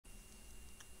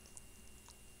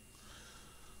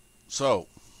So,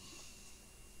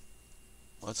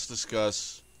 let's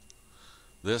discuss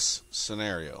this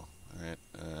scenario. All right.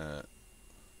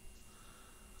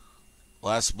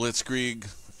 Last Blitzkrieg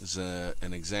is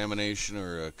an examination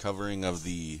or a covering of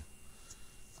the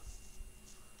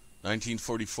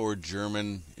 1944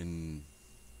 German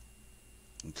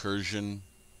incursion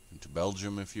into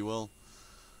Belgium, if you will.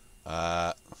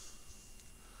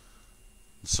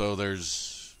 So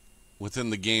there's,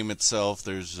 within the game itself,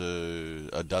 there's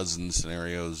a dozen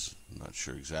scenarios. I'm not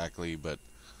sure exactly, but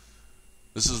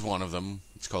this is one of them.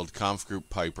 It's called Conf Group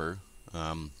Peiper,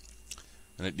 and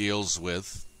it deals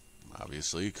with,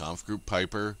 obviously, Conf Group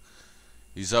Peiper.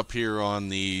 He's up here on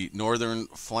the northern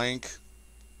flank,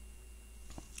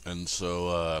 and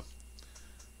so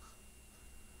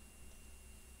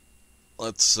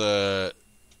let's. The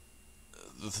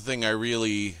thing I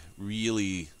really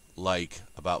like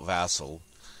about Vassal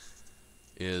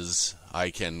is I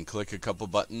can click a couple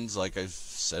buttons, like I've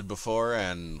said before,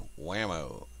 and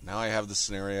whammo! Now I have the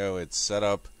scenario. It's set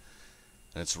up,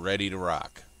 and it's ready to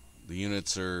rock. The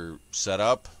units are set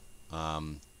up.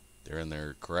 They're in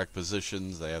their correct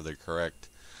positions. They have their correct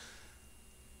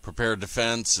prepared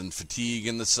defense and fatigue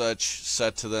and the such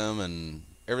set to them, and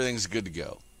everything's good to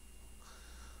go.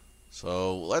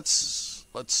 So let's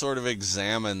sort of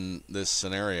examine this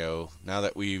scenario now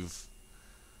that we've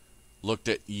looked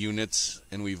at units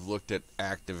and we've looked at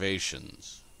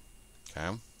activations.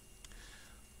 Okay.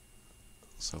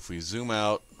 So if we zoom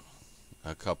out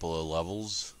a couple of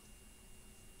levels,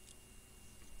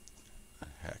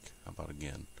 heck, how about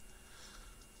again?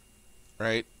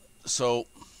 Right. So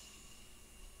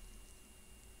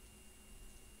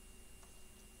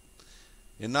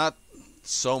in not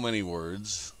so many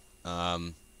words,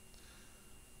 the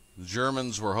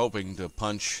Germans were hoping to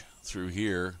punch through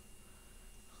here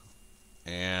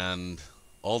and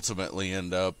ultimately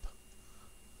end up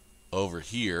over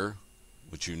here,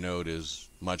 which you note is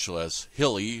much less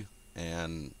hilly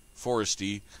and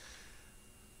foresty,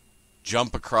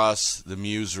 jump across the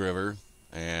Meuse River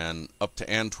and up to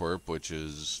Antwerp, which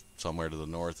is somewhere to the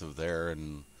north of there,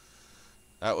 and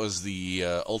that was the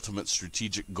ultimate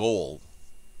strategic goal.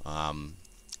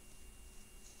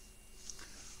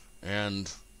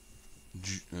 And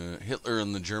Hitler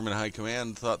and the German High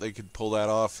Command thought they could pull that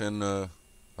off in a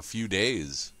few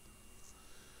days.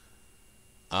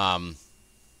 The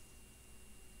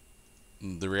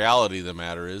reality of the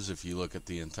matter is, if you look at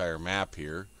the entire map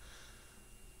here,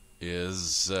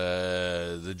 is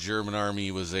the German army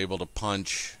was able to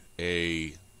punch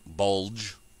a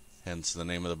bulge, hence the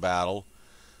name of the battle,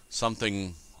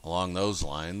 something along those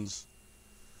lines,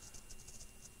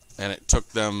 and it took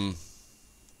them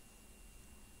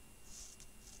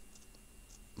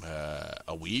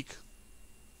a week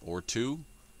or two.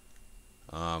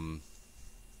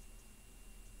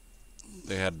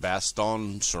 They had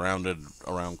Bastogne surrounded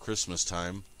around Christmas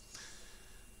time,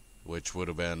 which would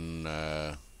have been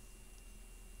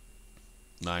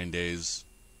 9 days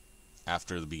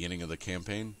after the beginning of the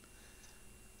campaign.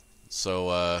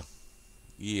 So,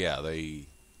 yeah, they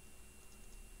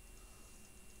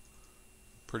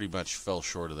pretty much fell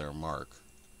short of their mark.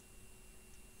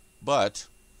 But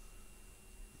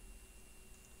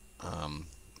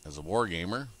as a war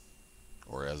gamer,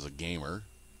 or as a gamer,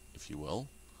 if you will,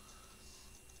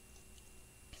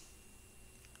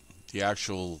 the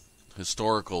actual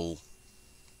historical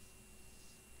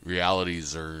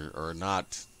realities are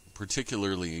not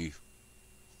particularly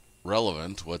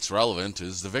relevant. What's relevant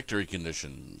is the victory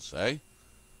conditions, eh?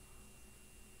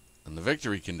 And the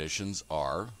victory conditions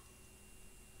are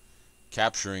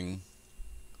capturing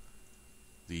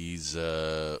these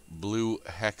blue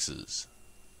hexes,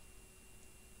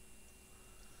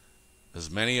 as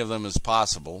many of them as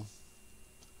possible.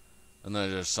 And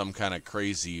then there's some kind of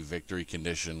crazy victory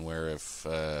condition where if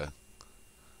the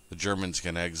Germans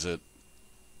can exit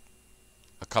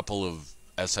a couple of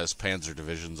SS Panzer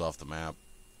divisions off the map,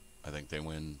 I think they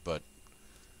win. But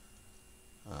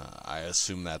I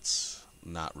assume that's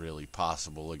not really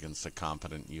possible against a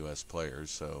competent U.S. player,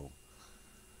 so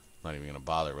I'm not even going to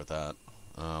bother with that.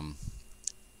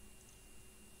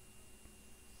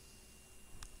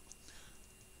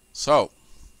 So,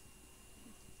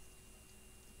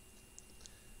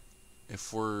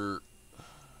 if we're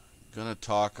going to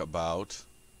talk about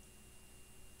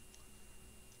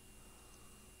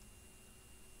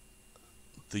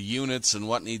the units and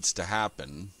what needs to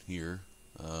happen here,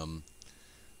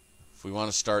 if we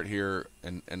want to start here,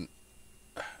 and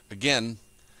again,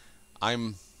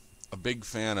 I'm a big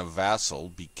fan of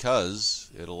Vassal because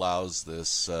it allows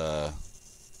this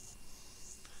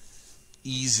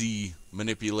easy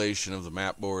manipulation of the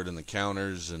map board and the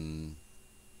counters and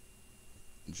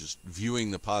just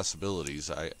viewing the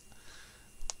possibilities.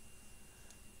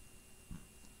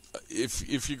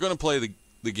 If you're going to play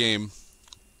the game,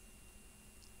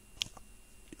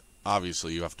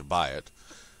 obviously you have to buy it.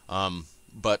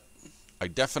 But I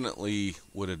definitely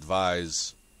would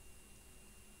advise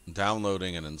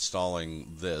downloading and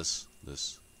installing the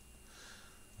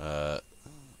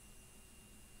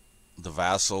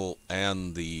Vassal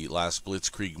and the Last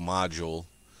Blitzkrieg module,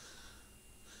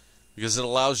 because it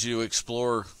allows you to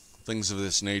explore things of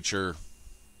this nature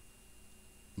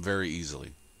very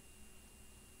easily.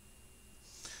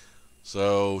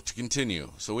 So, to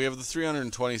continue, so we have the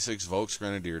 326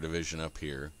 Volksgrenadier Division up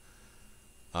here.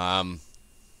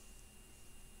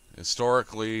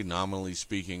 Historically, nominally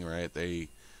speaking, right, they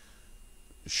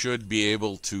should be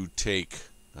able to take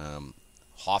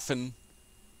Hoffen,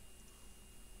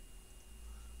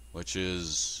 which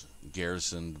is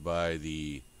garrisoned by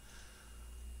the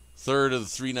 3rd of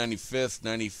the 395th,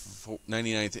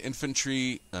 99th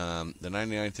Infantry. The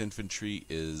 99th Infantry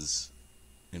is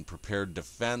in prepared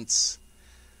defense,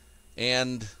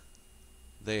 and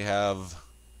they have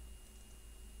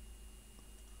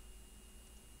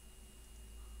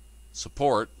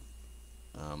support.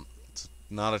 It's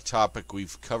not a topic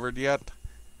we've covered yet.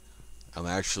 I'm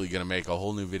actually going to make a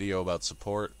whole new video about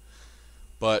support,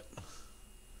 but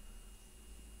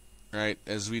right,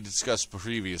 as we discussed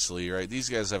previously, right, these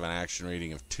guys have an action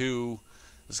rating of 2.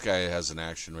 This guy has an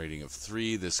action rating of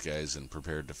 3. This guy's in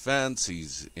prepared defense.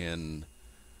 He's in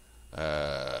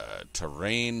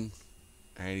terrain,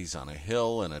 and he's on a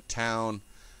hill in a town.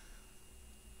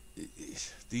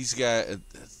 These guys,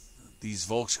 these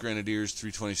Volksgrenadiers,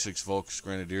 326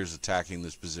 Volksgrenadiers attacking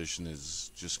this position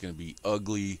is just going to be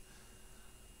ugly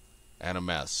and a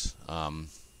mess.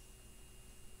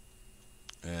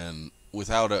 And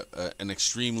without an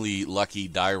extremely lucky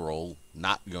die roll,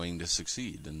 not going to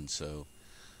succeed. And so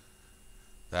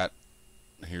that,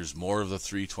 here's more of the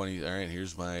 320. All right,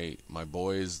 here's my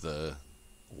boys, the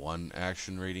 1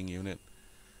 action rating unit,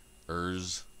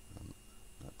 ERS. I'm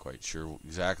not quite sure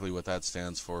exactly what that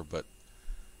stands for, but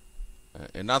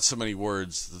in not so many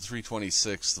words, the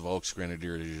 326th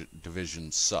Volksgrenadier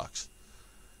Division sucks.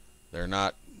 They're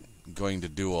not going to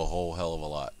do a whole hell of a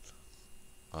lot.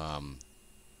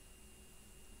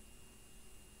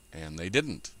 And they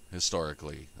didn't,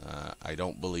 historically. I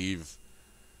don't believe,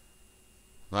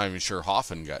 I'm not even sure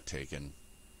Hoffen got taken.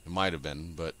 It might have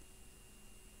been, but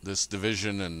this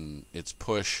division and its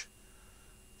push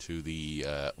to the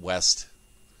west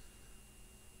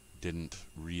didn't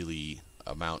really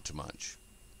amount to much.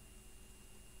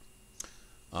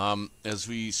 As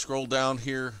we scroll down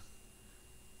here,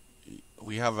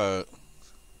 we have a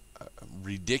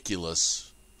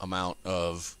ridiculous amount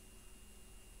of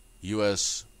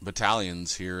U.S.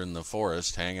 battalions here in the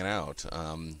forest hanging out.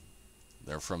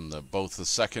 They're from both the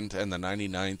 2nd and the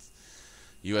 99th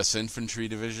U.S. Infantry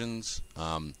Divisions.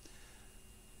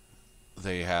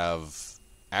 They have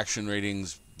action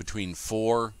ratings between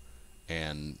 4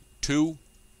 and 2.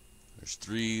 There's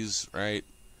 3s, right?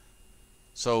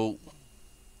 So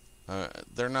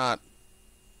they're not.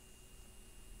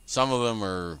 Some of them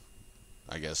are,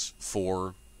 I guess,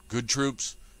 4 good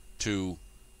troops, 2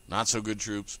 not so good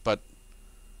troops, but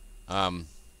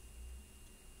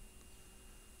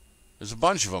there's a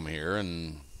bunch of them here,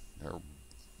 and they're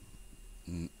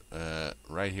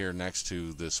right here next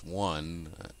to this one.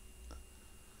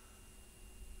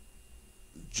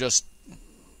 Just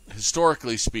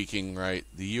historically speaking, right,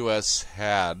 the U.S.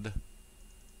 had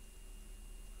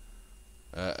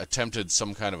attempted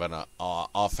some kind of an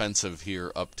offensive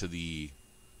here up to the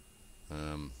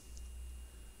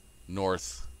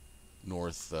northwest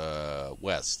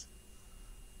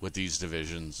with these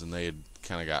divisions, and they had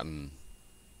kind of gotten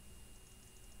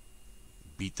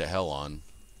beat the hell on.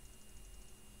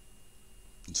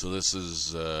 And so this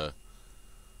is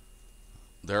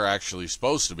they're actually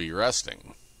supposed to be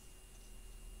resting,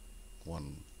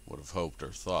 one would have hoped or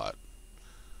thought.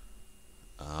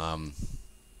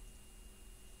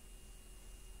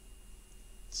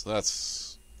 So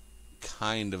that's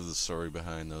kind of the story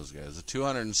behind those guys. The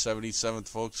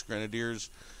 277th Volksgrenadiers,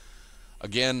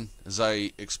 again, as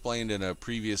I explained in a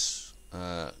previous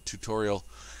tutorial,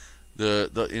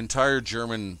 the entire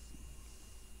German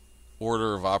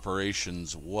order of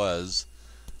operations was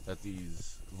that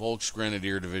these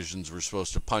Volksgrenadier divisions were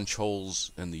supposed to punch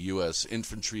holes in the U.S.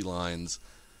 infantry lines,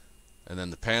 and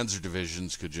then the Panzer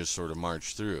divisions could just sort of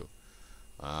march through.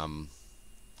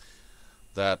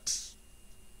 That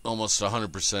almost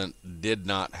 100% did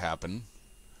not happen.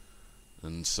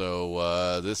 And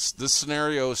so this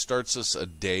scenario starts us a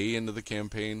day into the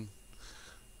campaign.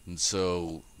 And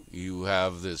so you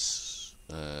have this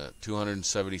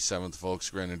 277th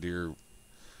Volksgrenadier,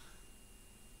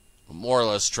 more or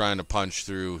less trying to punch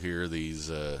through here these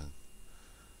the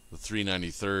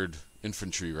 393rd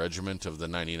Infantry Regiment of the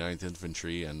 99th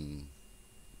Infantry, and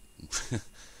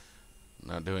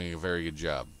not doing a very good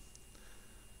job.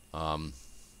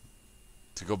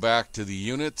 To go back to the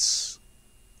units,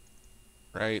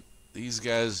 right? These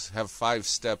guys have 5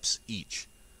 steps each.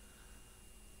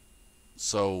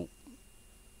 So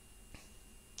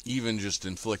even just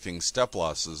inflicting step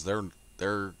losses,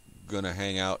 they're going to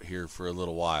hang out here for a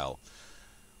little while.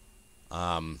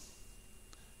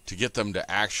 To get them to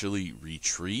actually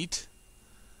retreat,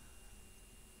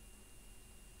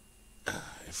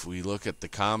 if we look at the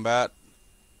combat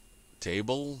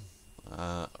table,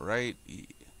 right,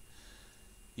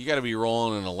 you got to be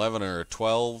rolling an 11 or a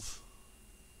 12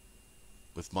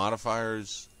 with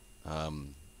modifiers.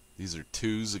 These are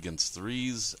 2s against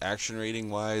 3s. Action rating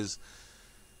wise,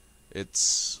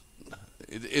 it's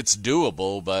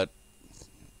doable, but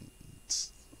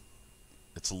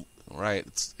it's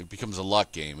right. It becomes a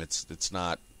luck game. It's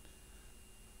not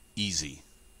easy.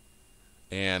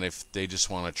 And if they just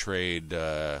want to trade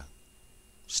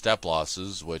step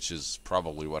losses, which is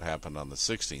probably what happened on the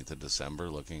 16th of December,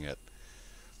 looking at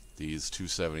these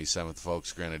 277th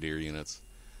Volksgrenadier units,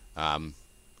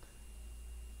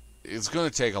 it's going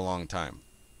to take a long time.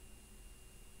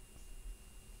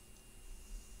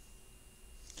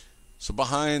 So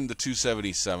behind the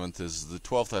 277th is the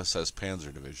 12th SS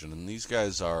Panzer Division, and these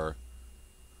guys are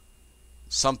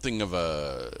something of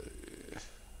a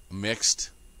mixed,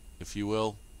 if you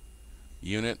will,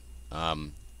 unit.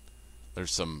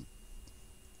 There's some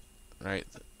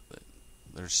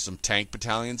tank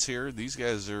battalions here. These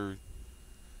guys are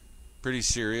pretty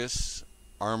serious.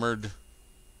 Armored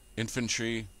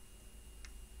infantry,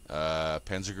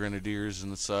 Panzer Grenadiers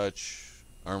and such,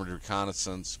 armored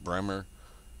reconnaissance, Bremer,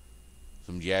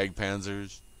 some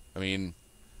Jagdpanzers. I mean,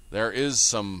 there is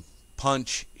some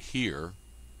punch here,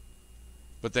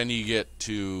 but then you get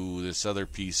to this other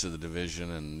piece of the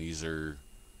division, and these are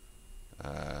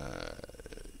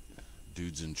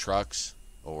dudes in trucks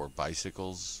or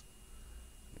bicycles.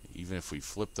 Even if we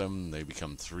flip them, they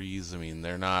become 3s. I mean,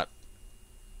 they're not...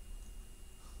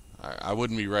 I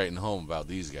wouldn't be writing home about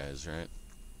these guys, right?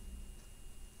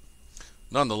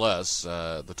 Nonetheless,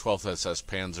 the 12th SS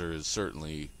Panzer is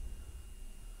certainly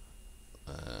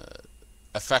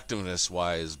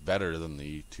effectiveness-wise better than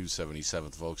the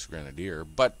 277th Volksgrenadier,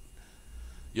 but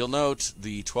you'll note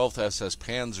the 12th SS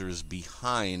Panzer is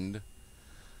behind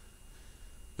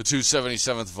the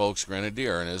 277th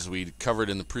Volksgrenadier, and as we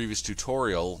covered in the previous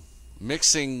tutorial,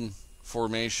 mixing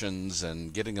formations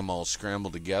and getting them all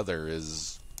scrambled together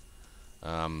is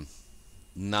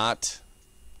not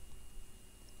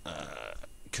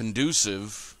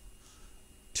conducive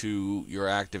to your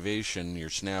activation, your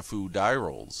snafu die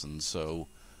rolls. And so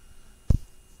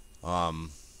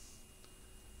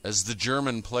as the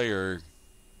German player,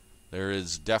 there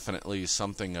is definitely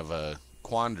something of a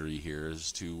quandary here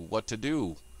as to what to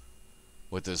do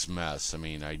with this mess. I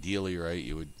mean, ideally, right,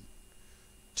 you would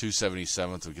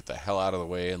 277th would get the hell out of the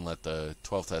way and let the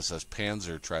 12th SS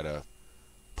Panzer try to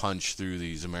punch through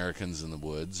these Americans in the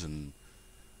woods, and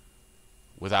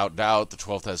without doubt the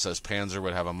 12th SS Panzer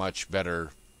would have a much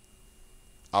better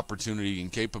opportunity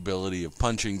and capability of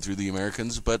punching through the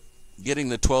Americans, but getting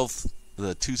the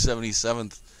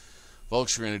 277th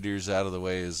Volksgrenadiers out of the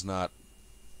way is not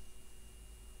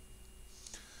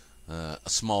a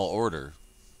small order.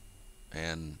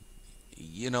 And,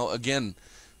 you know, again,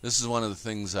 this is one of the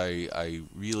things I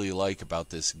really like about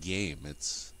this game.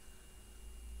 It's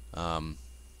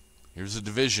here's a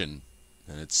division,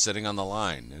 and it's sitting on the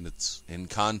line, and it's in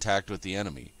contact with the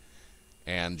enemy,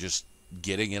 and just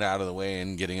getting it out of the way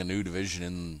and getting a new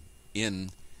division in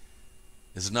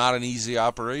is not an easy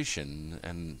operation,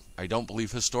 and I don't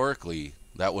believe historically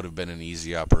that would have been an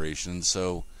easy operation.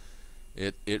 So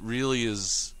it really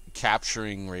is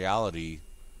capturing reality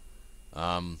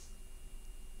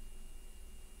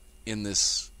in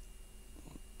this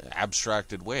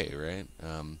abstracted way, right?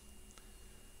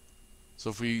 So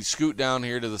if we scoot down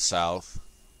here to the south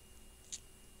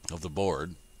of the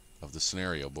board, of the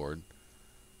scenario board,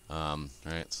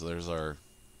 right, so there's our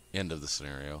end of the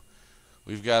scenario.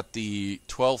 We've got the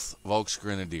 12th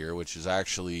Volksgrenadier, which is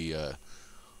actually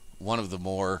one of the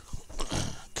more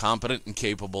competent and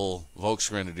capable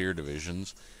Volksgrenadier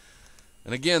divisions.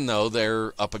 And again, though,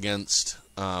 they're up against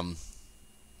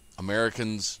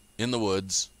Americans in the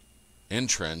woods,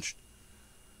 entrenched.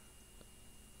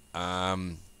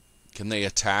 Can they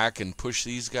attack and push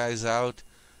these guys out?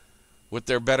 With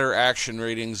their better action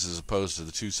ratings as opposed to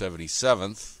the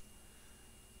 277th,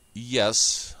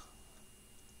 yes,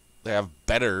 they have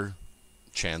better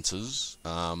chances.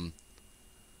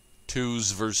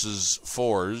 Twos versus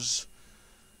fours,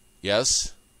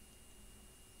 yes.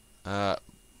 But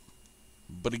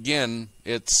again,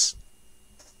 it's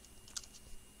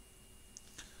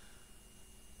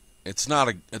not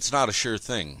a sure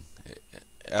thing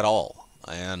at all,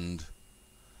 and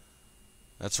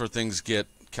that's where things get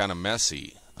kind of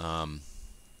messy.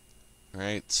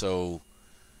 Right? So,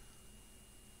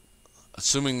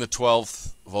 assuming the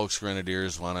 12th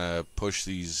Volksgrenadiers want to push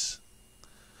these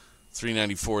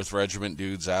 394th Regiment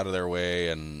dudes out of their way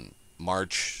and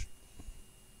march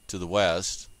to the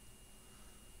west,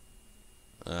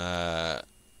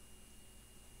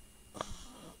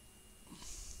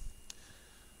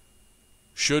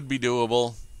 should be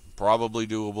doable, probably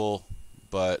doable,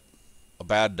 but a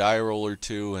bad die roll or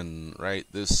two, and right,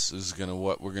 this is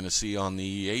what we're gonna see on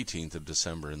the 18th of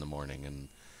December in the morning, and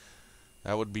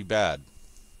that would be bad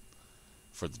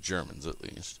for the Germans at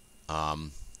least.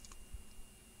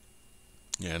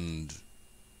 And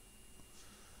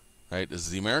right, as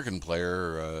the American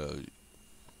player,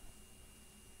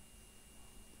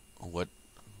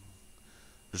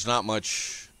 there's not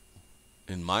much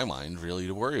in my mind really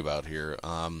to worry about here.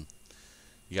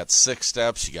 You got 6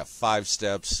 steps, you got 5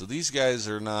 steps, so these guys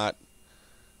are not,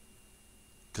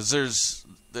 because there's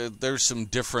some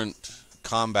different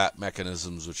combat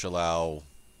mechanisms which allow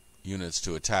units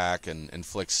to attack and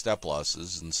inflict step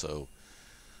losses, and so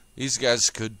these guys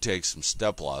could take some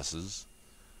step losses,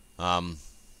 but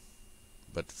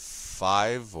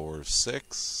 5 or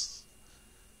 6,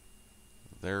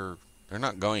 they're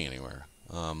not going anywhere,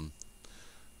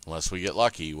 unless we get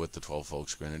lucky with the 12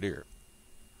 Volksgrenadier.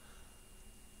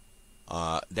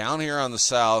 Down here on the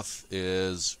south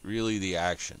is really the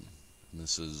action. And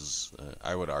this is,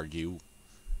 I would argue,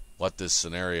 what this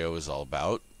scenario is all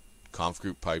about.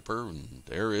 Kampfgruppe Peiper, and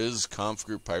there is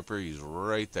Kampfgruppe Peiper. He's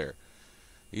right there.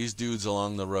 These dudes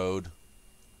along the road,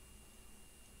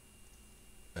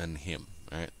 and him,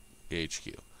 right? The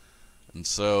HQ. And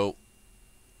so,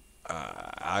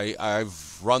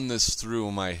 I've run this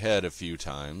through my head a few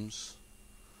times,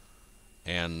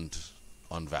 and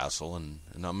on Vassal, and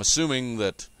I'm assuming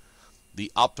that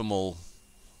the optimal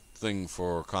thing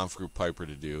for Kampfgruppe Peiper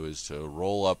to do is to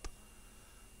roll up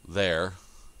there,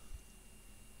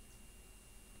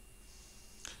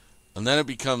 and then it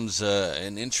becomes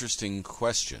an interesting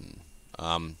question.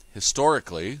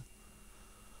 Historically,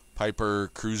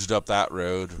 Peiper cruised up that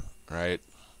road, right,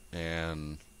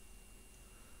 and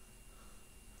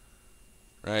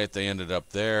they ended up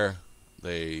there.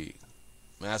 They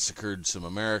massacred some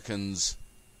Americans.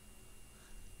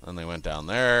 Then they went down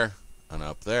there and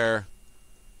up there,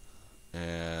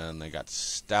 and they got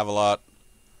Stavelot.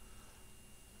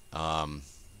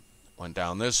 Went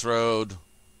down this road.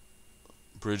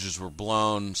 Bridges were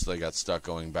blown, so they got stuck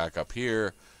going back up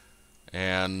here,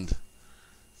 and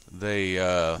they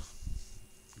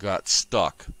got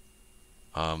stuck.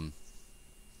 I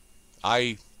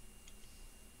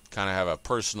kind of have a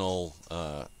personal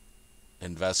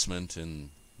investment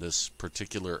in this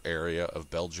particular area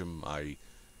of Belgium. I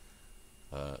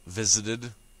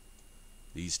visited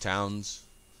these towns.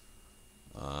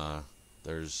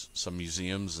 There's some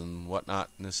museums and whatnot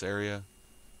in this area.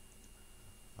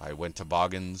 I went to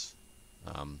Boggins,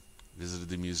 visited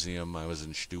the museum. I was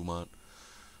in Stumont.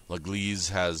 L'Église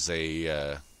has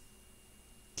a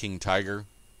king tiger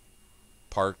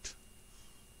parked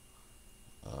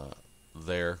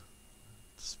there.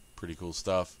 It's pretty cool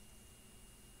stuff.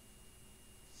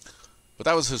 But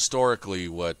that was historically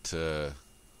what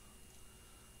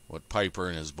Peiper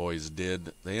and his boys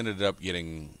did. They ended up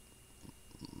getting,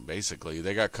 basically,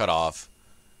 they got cut off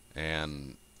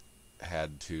and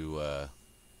had to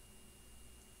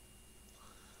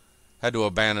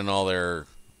abandon all their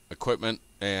equipment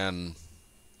and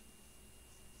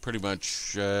pretty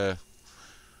much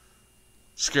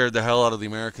scared the hell out of the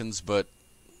Americans, but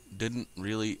didn't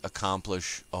really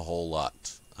accomplish a whole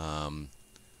lot.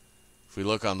 If we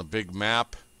look on the big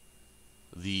map,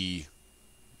 the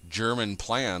German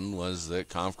plan was that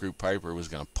Kampfgruppe Peiper was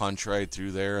going to punch right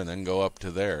through there and then go up to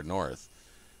there, north.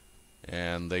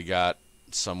 And they got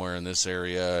somewhere in this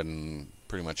area and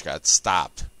pretty much got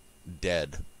stopped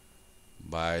dead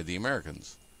by the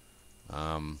Americans.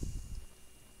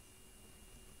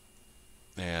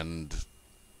 And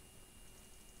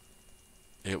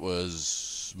it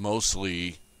was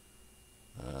mostly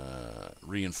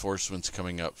reinforcements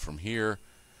coming up from here.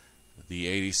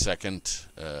 The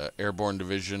 82nd Airborne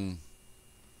Division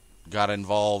got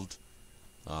involved.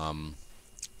 And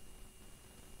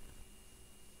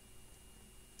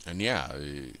yeah,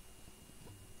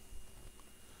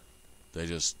 They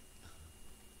just...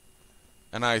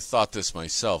 And I thought this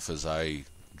myself as I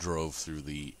drove through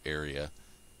the area,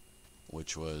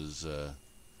 which was,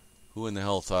 who in the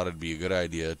hell thought it'd be a good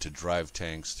idea to drive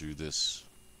tanks through this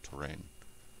terrain?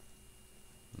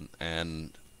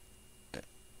 And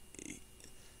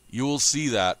you will see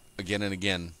that again and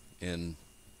again in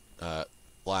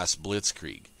last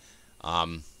Blitzkrieg.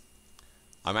 I'm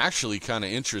actually kind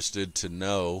of interested to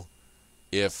know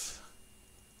if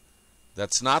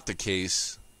that's not the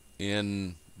case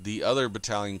in the other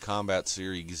Battalion Combat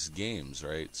Series games,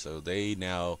 right? So they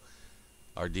now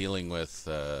are dealing with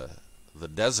the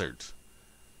desert.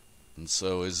 And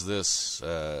so is this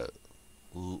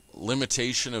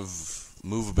limitation of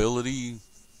movability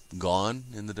gone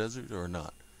in the desert or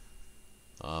not?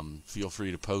 Feel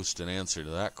free to post an answer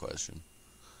to that question.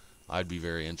 I'd be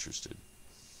very interested.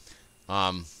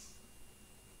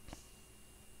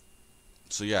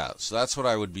 So yeah, so that's what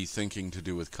I would be thinking to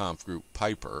do with Conf Group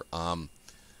Peiper.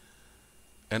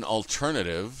 An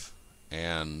alternative,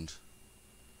 and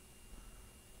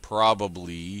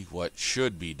probably what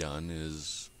should be done,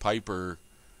 is Peiper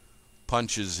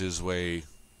punches his way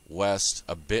west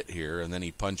a bit here, and then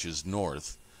he punches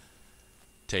north,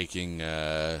 taking,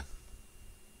 what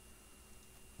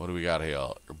do we got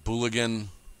here? Bulligan,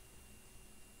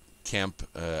 Camp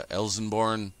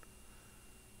Elsenborn,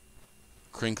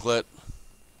 Krinklet,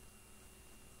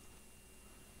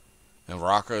 and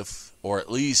Rockoth, or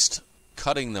at least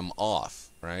cutting them off,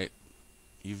 right?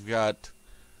 You've got,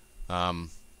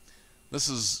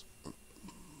 this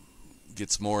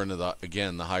gets more into the,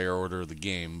 again, the higher order of the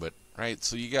game, but, right,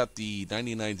 so you got the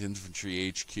 99th Infantry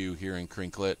HQ here in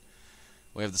Krinklet.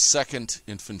 We have the 2nd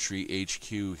Infantry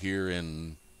HQ here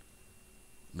in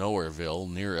Nowhereville,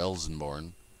 near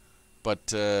Elsenborn.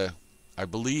 But I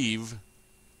believe,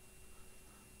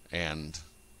 and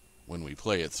when we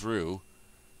play it through,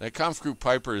 that Conf Group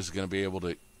Peiper is going to be able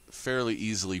to fairly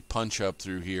easily punch up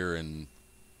through here and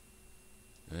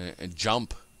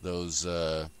jump those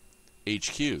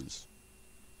HQs.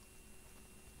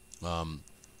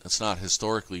 That's not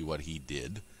historically what he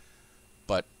did,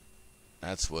 but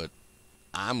that's what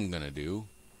I'm going to do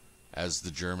as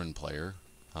the German player.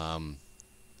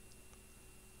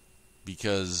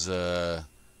 Because,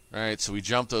 right, so we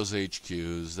jump those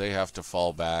HQs, they have to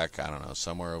fall back, I don't know,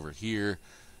 somewhere over here,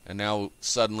 and now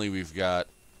suddenly we've got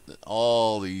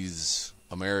all these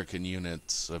American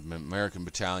units, American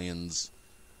battalions,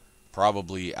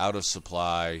 probably out of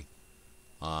supply,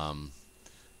 and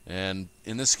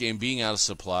in this game, being out of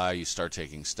supply, you start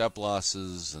taking step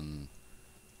losses, and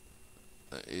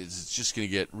it's just going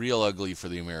to get real ugly for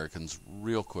the Americans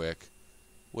real quick,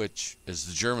 which, as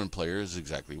the German player, is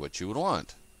exactly what you would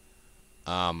want.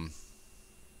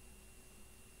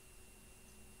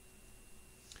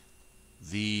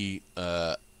 The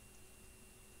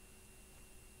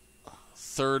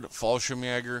 3rd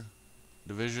Fallschirmjäger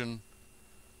Division,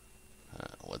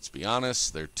 let's be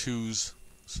honest, they're 2s,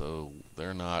 so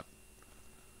they're not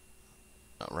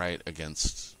right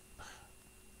against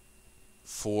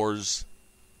 4s.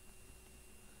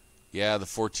 Yeah, the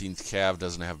 14th Cav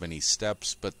doesn't have many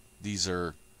steps, but these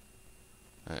are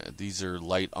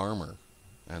light armor,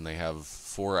 and they have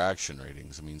 4 action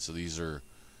ratings. I mean, so these are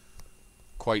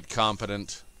quite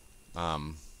competent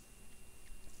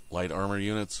light armor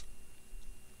units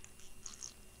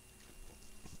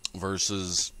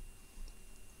versus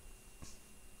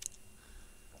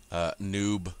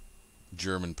noob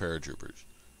German paratroopers.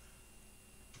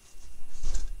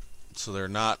 So they're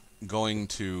not going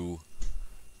to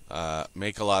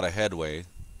make a lot of headway,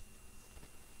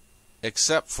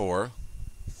 except for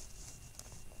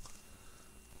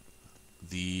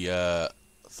the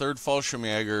 3rd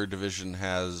Fallschirmjäger Division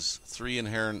has 3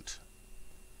 inherent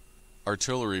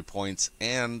artillery points,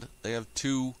 and they have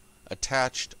 2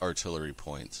 attached artillery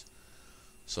points.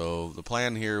 So the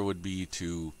plan here would be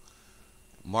to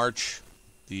march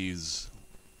these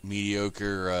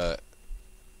mediocre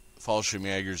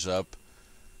Fallschirmjägers up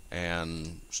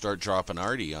and start dropping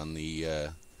arty on the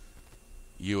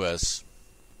U.S.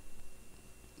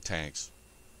 tanks.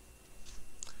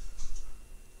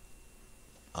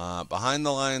 Behind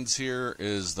the lines here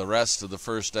is the rest of the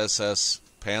 1st SS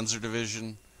Panzer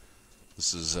Division.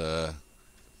 This is the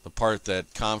part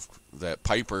that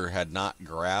Peiper had not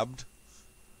grabbed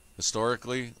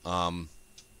historically.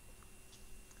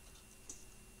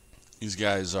 These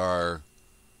guys are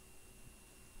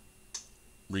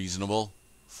reasonable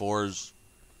 4s,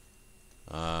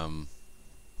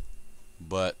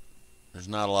 but there's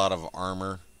not a lot of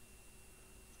armor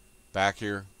back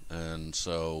here, and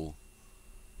so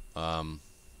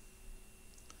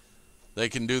they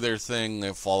can do their thing.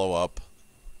 They follow up,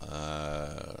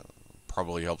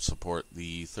 probably help support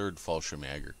the 3rd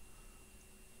Fallschirmjäger.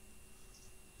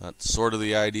 That's sort of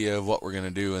the idea of what we're going to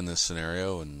do in this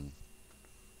scenario, and